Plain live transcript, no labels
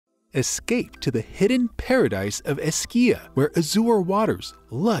Escape to the hidden paradise of Ischia, where azure waters,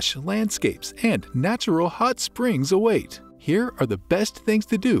 lush landscapes, and natural hot springs await. Here are the best things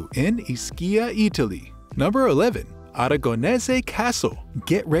to do in Ischia, Italy. Number 11. Aragonese Castle.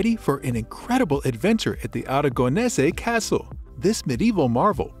 Get ready for an incredible adventure at the Aragonese Castle. This medieval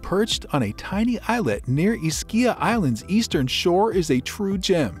marvel, perched on a tiny islet near Ischia Island's eastern shore, is a true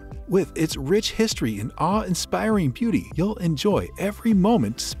gem. With its rich history and awe-inspiring beauty, you'll enjoy every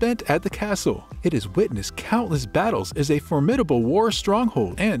moment spent at the castle. It has witnessed countless battles as a formidable war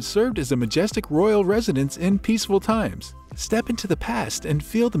stronghold and served as a majestic royal residence in peaceful times. Step into the past and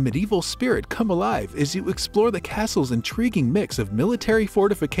feel the medieval spirit come alive as you explore the castle's intriguing mix of military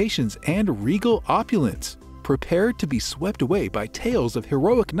fortifications and regal opulence. Prepare to be swept away by tales of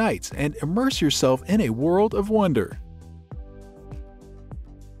heroic knights and immerse yourself in a world of wonder.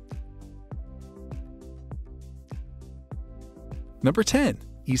 Number 10.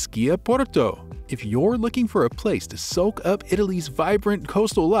 Ischia Porto. If you're looking for a place to soak up Italy's vibrant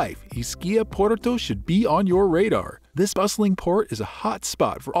coastal life, Ischia Porto should be on your radar. This bustling port is a hot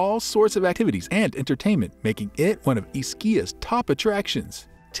spot for all sorts of activities and entertainment, making it one of Ischia's top attractions.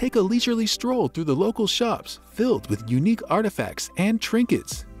 Take a leisurely stroll through the local shops, filled with unique artifacts and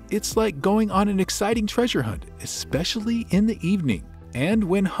trinkets. It's like going on an exciting treasure hunt, especially in the evening. And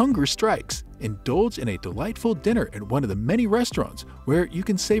when hunger strikes, indulge in a delightful dinner at one of the many restaurants where you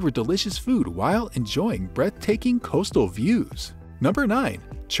can savor delicious food while enjoying breathtaking coastal views. Number 9.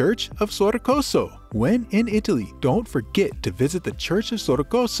 Church of Sorcosso. When in Italy, don't forget to visit the Church of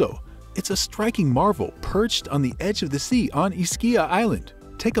Sorcosso. It's a striking marvel perched on the edge of the sea on Ischia Island.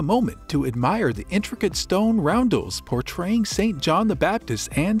 Take a moment to admire the intricate stone roundels portraying St. John the Baptist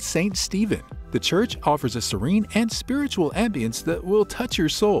and St. Stephen. The church offers a serene and spiritual ambience that will touch your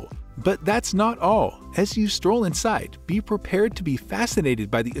soul. But that's not all. As you stroll inside, be prepared to be fascinated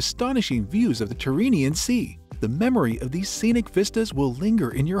by the astonishing views of the Tyrrhenian Sea. The memory of these scenic vistas will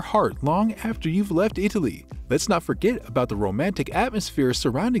linger in your heart long after you've left Italy. Let's not forget about the romantic atmosphere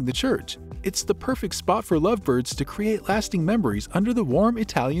surrounding the church. It's the perfect spot for lovebirds to create lasting memories under the warm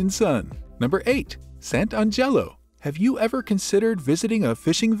Italian sun. Number 8. Sant'Angelo. Have you ever considered visiting a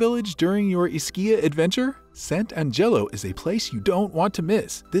fishing village during your Ischia adventure? Sant'Angelo is a place you don't want to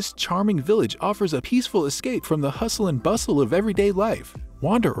miss. This charming village offers a peaceful escape from the hustle and bustle of everyday life.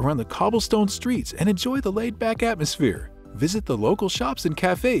 Wander around the cobblestone streets and enjoy the laid-back atmosphere. Visit the local shops and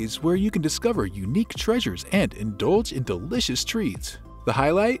cafes where you can discover unique treasures and indulge in delicious treats. The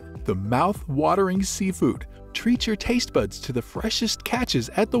highlight? The mouth-watering seafood. Treat your taste buds to the freshest catches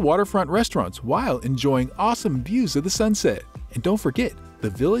at the waterfront restaurants while enjoying awesome views of the sunset. And don't forget, the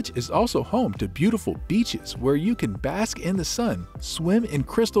village is also home to beautiful beaches where you can bask in the sun, swim in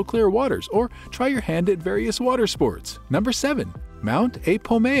crystal clear waters, or try your hand at various water sports. Number 7. Mount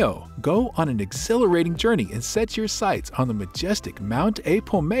Apomeo. Go on an exhilarating journey and set your sights on the majestic Mount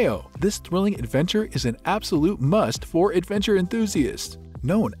Apomeo. This thrilling adventure is an absolute must for adventure enthusiasts.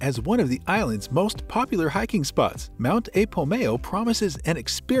 Known as one of the island's most popular hiking spots, Mount Apomeo promises an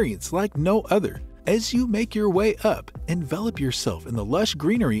experience like no other. As you make your way up, envelop yourself in the lush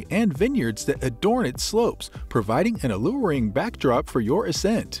greenery and vineyards that adorn its slopes, providing an alluring backdrop for your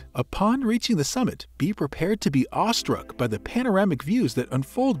ascent. Upon reaching the summit, be prepared to be awestruck by the panoramic views that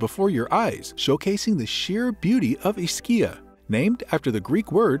unfold before your eyes, showcasing the sheer beauty of Ischia. Named after the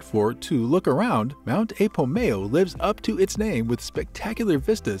Greek word for to look around, Mount Apomeo lives up to its name with spectacular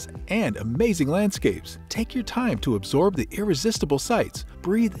vistas and amazing landscapes. Take your time to absorb the irresistible sights,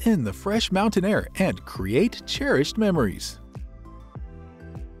 breathe in the fresh mountain air, and create cherished memories.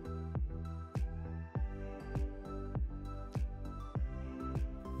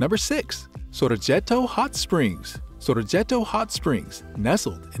 Number 6. Sorgetto Hot Springs. Sorgetto Hot Springs,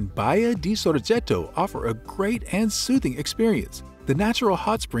 nestled in Baia di Sorgetto, offer a great and soothing experience. The natural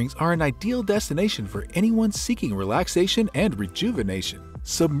hot springs are an ideal destination for anyone seeking relaxation and rejuvenation.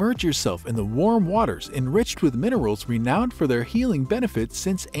 Submerge yourself in the warm waters enriched with minerals renowned for their healing benefits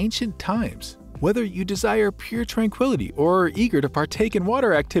since ancient times. Whether you desire pure tranquility or are eager to partake in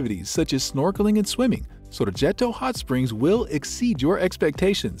water activities such as snorkeling and swimming, Sorgetto Hot Springs will exceed your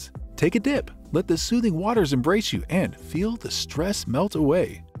expectations. Take a dip, let the soothing waters embrace you, and feel the stress melt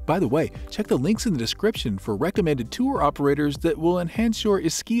away. By the way, check the links in the description for recommended tour operators that will enhance your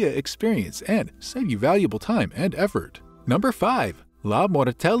Ischia experience and save you valuable time and effort. Number 5. La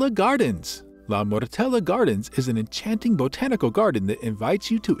Mortella Gardens. La Mortella Gardens is an enchanting botanical garden that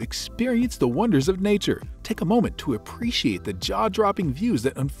invites you to experience the wonders of nature. Take a moment to appreciate the jaw-dropping views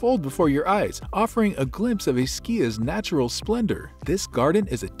that unfold before your eyes, offering a glimpse of Ischia's natural splendor. This garden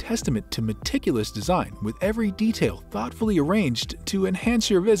is a testament to meticulous design, with every detail thoughtfully arranged to enhance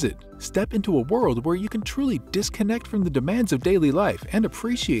your visit. Step into a world where you can truly disconnect from the demands of daily life and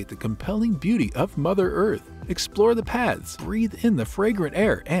appreciate the compelling beauty of Mother Earth. Explore the paths, breathe in the fragrant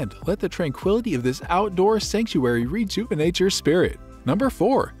air, and let the tranquility of this outdoor sanctuary rejuvenate your spirit. Number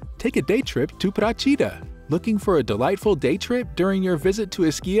 4. Take a day trip to Prachida. Looking for a delightful day trip during your visit to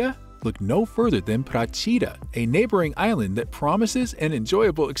Ischia? Look no further than Prachida, a neighboring island that promises an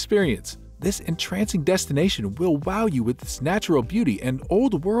enjoyable experience. This entrancing destination will wow you with its natural beauty and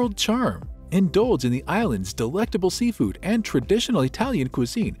old-world charm. Indulge in the island's delectable seafood and traditional Italian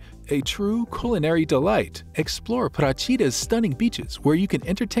cuisine, a true culinary delight. Explore Prachida's stunning beaches, where you can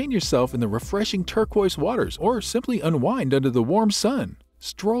entertain yourself in the refreshing turquoise waters or simply unwind under the warm sun.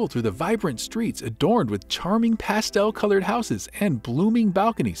 Stroll through the vibrant streets adorned with charming pastel-colored houses and blooming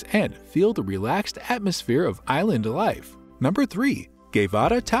balconies, and feel the relaxed atmosphere of island life. Number 3.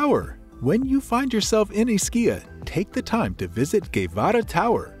 Guevara Tower. When you find yourself in Ischia, take the time to visit Guevara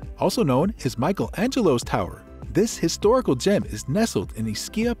Tower, also known as Michelangelo's Tower. This historical gem is nestled in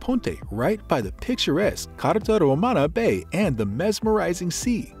Ischia Ponte, right by the picturesque Carta Romana Bay and the mesmerizing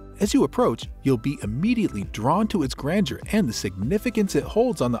sea. As you approach, you'll be immediately drawn to its grandeur and the significance it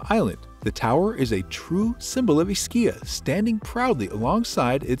holds on the island. The tower is a true symbol of Ischia, standing proudly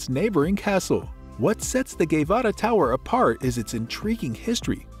alongside its neighboring castle. What sets the Guevara Tower apart is its intriguing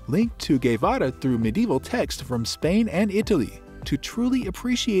history, linked to Guevara through medieval texts from Spain and Italy. To truly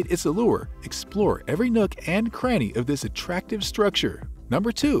appreciate its allure, explore every nook and cranny of this attractive structure.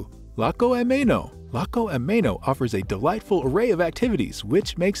 Number 2. Lago Ameno. Lago Ameno offers a delightful array of activities,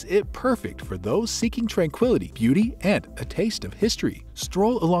 which makes it perfect for those seeking tranquility, beauty, and a taste of history.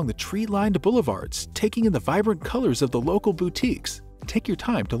 Stroll along the tree-lined boulevards, taking in the vibrant colors of the local boutiques. Take your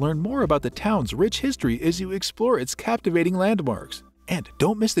time to learn more about the town's rich history as you explore its captivating landmarks. And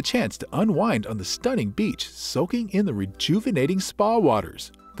don't miss the chance to unwind on the stunning beach, soaking in the rejuvenating spa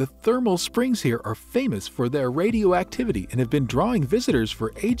waters. The thermal springs here are famous for their radioactivity and have been drawing visitors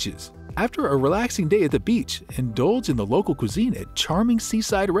for ages. After a relaxing day at the beach, indulge in the local cuisine at charming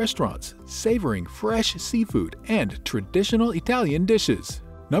seaside restaurants, savoring fresh seafood and traditional Italian dishes.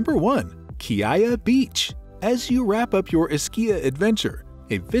 Number 1. Chiaia Beach. As you wrap up your Ischia adventure,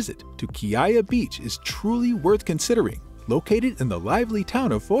 a visit to Chiaia Beach is truly worth considering. Located in the lively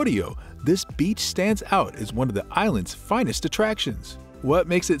town of Forio, this beach stands out as one of the island's finest attractions. What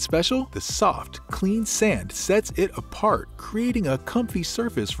makes it special? The soft, clean sand sets it apart, creating a comfy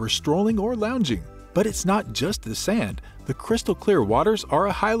surface for strolling or lounging. But it's not just the sand. The crystal clear waters are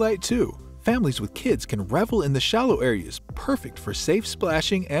a highlight too. Families with kids can revel in the shallow areas, perfect for safe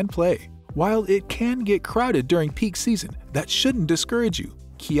splashing and play. While it can get crowded during peak season, that shouldn't discourage you.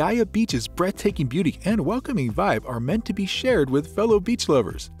 Chiaia Beach's breathtaking beauty and welcoming vibe are meant to be shared with fellow beach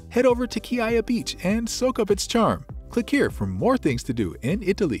lovers. Head over to Chiaia Beach and soak up its charm. Click here for more things to do in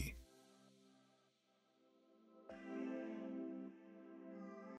Italy.